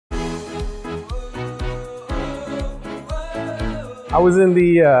I was in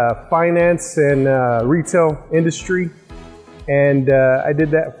the finance and retail industry, and I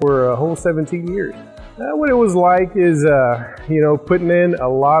did that for a whole 17 years. What it was like is, putting in a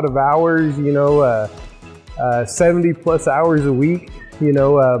lot of hours, 70 plus hours a week,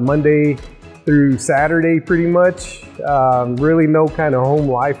 Monday through Saturday pretty much. Really no kind of home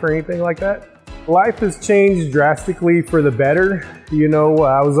life or anything like that. Life has changed drastically for the better.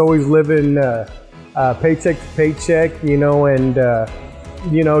 I was always living paycheck to paycheck, and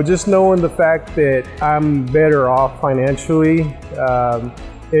just knowing the fact that I'm better off financially,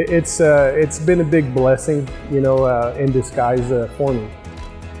 it's been a big blessing, in disguise for me.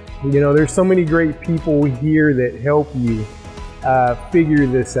 There's so many great people here that help you figure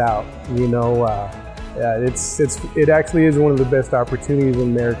this out. It actually is one of the best opportunities in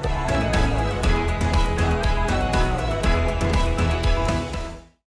America.